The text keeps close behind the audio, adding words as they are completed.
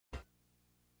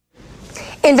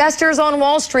Investors on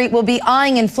Wall Street will be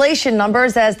eyeing inflation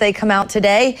numbers as they come out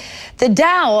today. The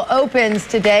Dow opens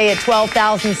today at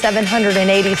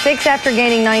 12,786 after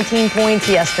gaining 19 points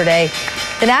yesterday.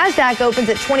 The Nasdaq opens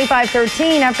at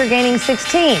 2513 after gaining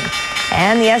 16.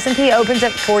 And the S&P opens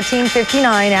at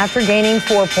 1459 after gaining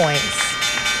 4 points.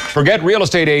 Forget real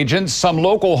estate agents. Some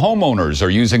local homeowners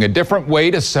are using a different way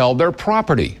to sell their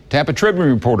property. Tampa Tribune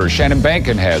reporter Shannon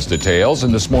Bankin has details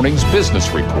in this morning's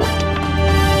business report.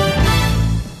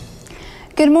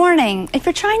 Good morning. If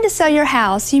you're trying to sell your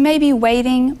house, you may be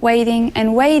waiting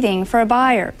for a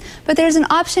buyer. But there's an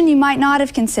option you might not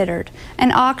have considered,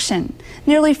 an auction.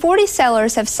 Nearly 40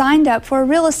 sellers have signed up for a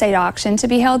real estate auction to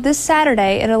be held this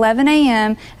Saturday at 11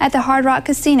 a.m. at the Hardrock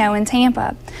Casino in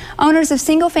Tampa. Owners of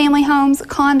single-family homes,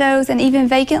 condos, and even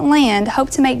vacant land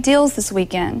hope to make deals this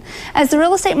weekend. As the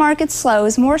real estate market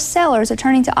slows, more sellers are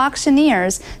turning to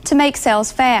auctioneers to make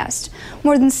sales fast.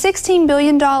 More than $16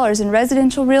 billion in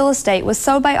residential real estate was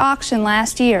sold by auction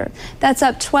last year. That's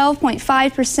up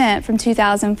 12.5% from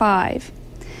 2005.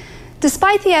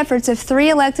 Despite the efforts of 3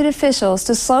 elected officials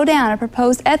to slow down a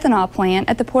proposed ethanol plant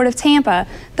at the Port of Tampa,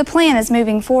 the plan is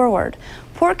moving forward.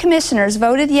 Port commissioners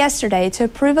voted yesterday to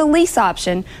approve a lease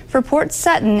option for Port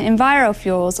Sutton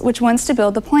Envirofuels, which wants to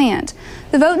build the plant.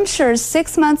 The vote ensures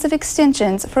 6 months of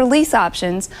extensions for lease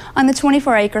options on the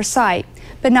 24-acre site.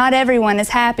 But not everyone is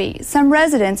happy. Some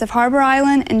residents of Harbor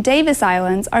Island and Davis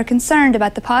Islands are concerned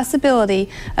about the possibility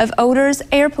of odors,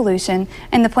 air pollution,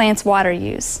 and the plant's water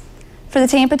use. For the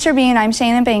Tampa Tribune, I'm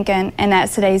Shannon Bankin, and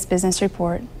that's today's business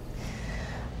report.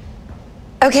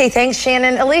 Okay, thanks,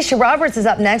 Shannon. Alicia Roberts is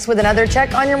up next with another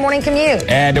check on your morning commute.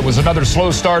 And it was another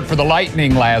slow start for the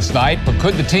Lightning last night, but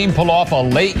could the team pull off a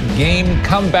late game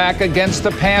comeback against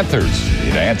the Panthers?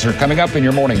 The answer coming up in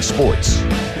your morning sports.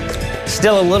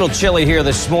 Still a little chilly here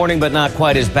this morning, but not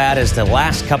quite as bad as the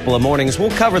last couple of mornings.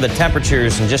 We'll cover the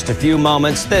temperatures in just a few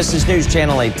moments. This is News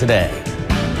Channel 8 Today.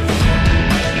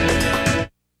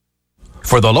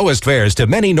 For the lowest fares to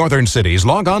many northern cities,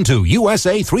 log on to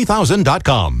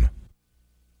USA3000.com.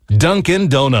 Dunkin'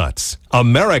 Donuts.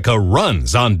 America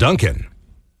runs on Dunkin'.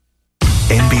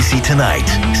 NBC Tonight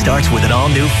starts with an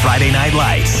all-new Friday Night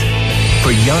Lights.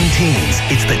 For young teens,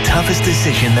 it's the toughest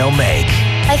decision they'll make.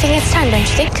 I think it's time, don't you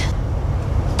think?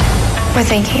 We're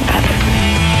thinking about it.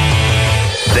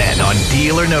 Then on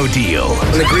Deal or No Deal.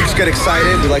 When the Greeks get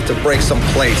excited, we like to break some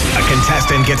plates. A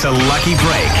contestant gets a lucky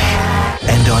break.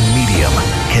 And on Medium,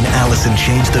 can Allison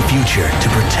change the future to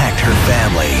protect her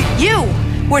family? You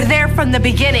were there from the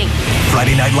beginning.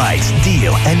 Friday Night Lights,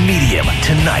 Deal, and Medium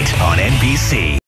tonight on NBC.